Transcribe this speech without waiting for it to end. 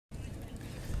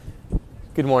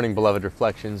Good morning, beloved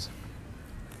reflections.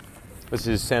 This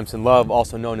is Samson Love,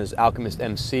 also known as Alchemist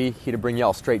MC, here to bring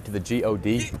y'all straight to the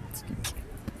G-O-D.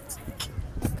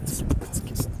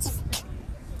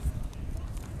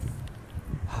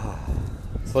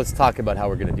 So let's talk about how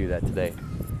we're going to do that today.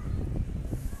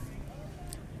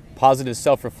 Positive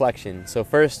self-reflection. So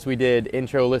first we did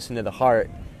intro, listen to the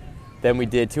heart. Then we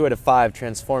did 2 out of 5,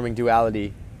 transforming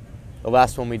duality. The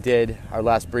last one we did, our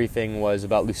last briefing, was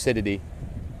about lucidity.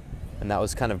 And that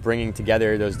was kind of bringing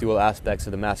together those dual aspects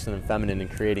of the masculine and feminine and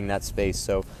creating that space.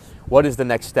 So what is the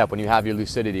next step when you have your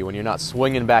lucidity, when you're not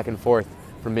swinging back and forth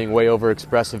from being way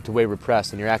overexpressive to way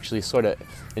repressed, and you're actually sort of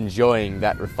enjoying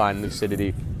that refined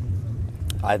lucidity?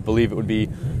 I believe it would be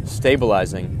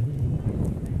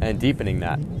stabilizing and deepening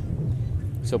that.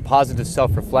 So positive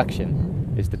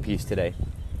self-reflection is the piece today.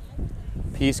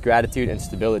 Peace, gratitude, and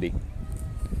stability.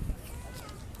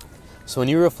 So when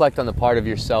you reflect on the part of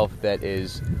yourself that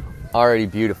is already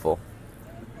beautiful,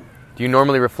 do you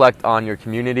normally reflect on your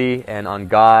community and on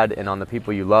God and on the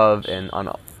people you love and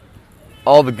on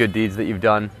all the good deeds that you've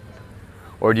done?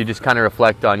 Or do you just kind of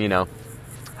reflect on,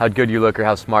 how good you look or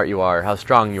how smart you are, or how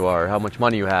strong you are, or how much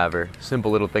money you have, or simple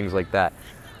little things like that?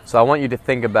 So I want you to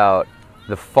think about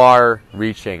the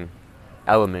far-reaching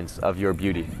elements of your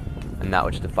beauty and that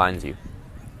which defines you.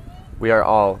 We are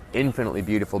all infinitely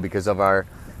beautiful because of our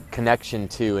connection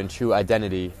to and true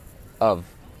identity of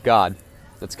God.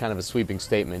 That's kind of a sweeping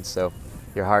statement, so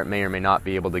your heart may or may not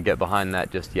be able to get behind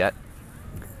that just yet.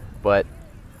 But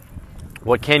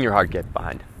what can your heart get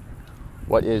behind?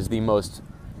 What is the most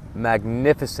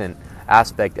magnificent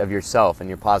aspect of yourself and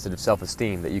your positive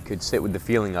self-esteem that you could sit with the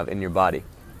feeling of in your body?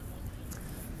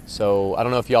 So I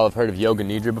don't know if y'all have heard of Yoga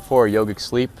Nidra before, or yogic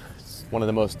sleep. It's one of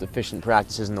the most efficient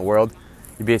practices in the world.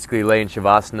 You basically lay in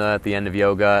Shavasana at the end of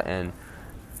yoga and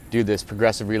do this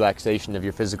progressive relaxation of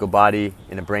your physical body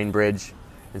in a brain bridge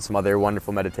and some other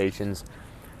wonderful meditations.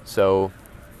 So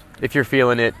if you're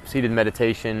feeling it, seated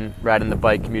meditation, riding the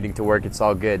bike, commuting to work, it's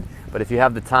all good. But if you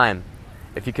have the time,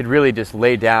 if you could really just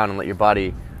lay down and let your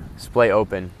body splay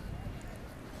open,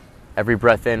 every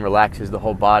breath in relaxes the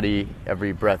whole body,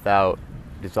 every breath out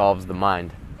dissolves the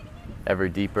mind, ever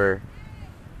deeper,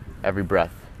 every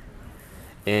breath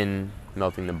in,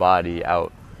 melting the body,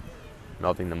 out,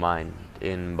 melting the mind,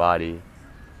 in body,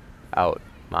 out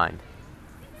mind,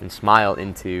 and smile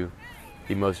into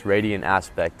the most radiant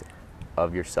aspect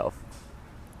of yourself,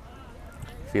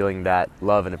 feeling that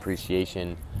love and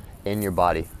appreciation in your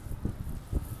body.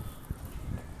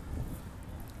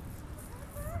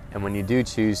 And when you do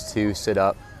choose to sit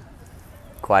up,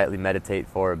 quietly meditate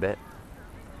for a bit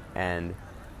and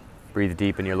breathe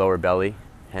deep in your lower belly,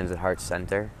 hands at heart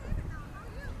center,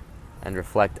 and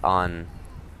reflect on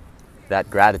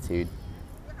that gratitude,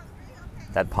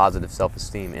 that positive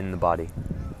self-esteem in the body.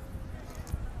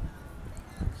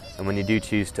 And when you do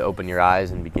choose to open your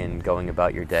eyes and begin going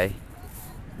about your day,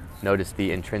 notice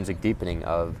the intrinsic deepening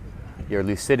of your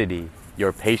lucidity,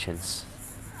 your patience,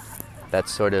 that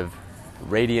sort of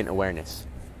radiant awareness,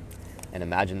 and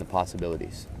imagine the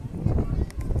possibilities.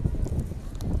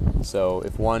 So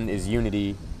if 1 is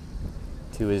unity,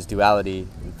 2 is duality,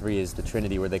 and 3 is the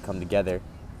Trinity where they come together,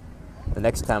 the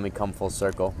next time we come full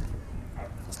circle,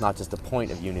 it's not just a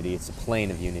point of unity, it's a plane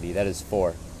of unity. That is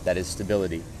 4. That is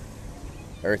stability.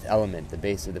 Earth element, the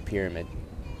base of the pyramid.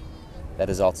 That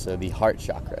is also the heart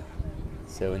chakra.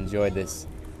 So enjoy this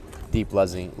deep,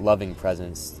 loving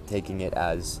presence, taking it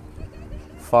as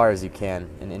far as you can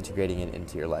and integrating it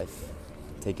into your life.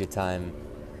 Take your time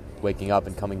waking up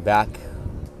and coming back.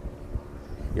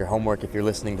 Your homework, if you're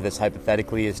listening to this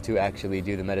hypothetically, is to actually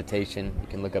do the meditation. You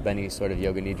can look up any sort of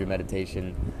Yoga Nidra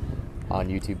meditation on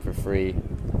YouTube for free,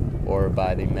 or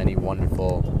by the many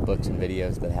wonderful books and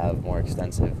videos that have more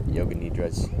extensive Yoga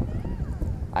Nidras.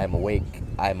 I am awake,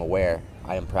 I am aware,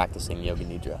 I am practicing Yoga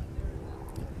Nidra.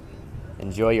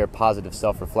 Enjoy your positive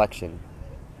self-reflection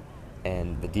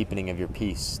and the deepening of your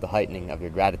peace, the heightening of your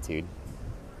gratitude,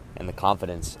 and the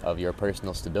confidence of your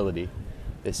personal stability.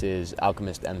 This is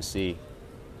Alchemist MC,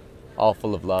 all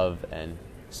full of love and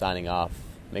signing off.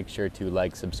 Make sure to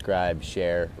like, subscribe,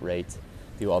 share, rate,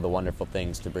 do all the wonderful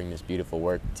things to bring this beautiful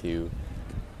work to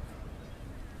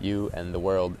you and the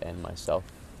world and myself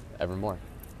evermore.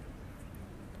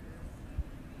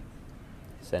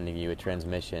 Sending you a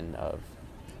transmission of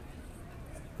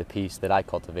the peace that I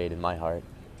cultivate in my heart.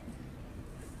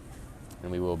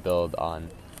 And we will build on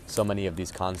so many of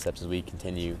these concepts as we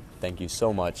continue. Thank you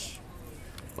so much.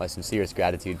 My sincerest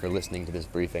gratitude for listening to this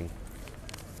briefing.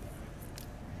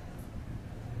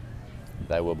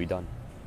 Thy will be done.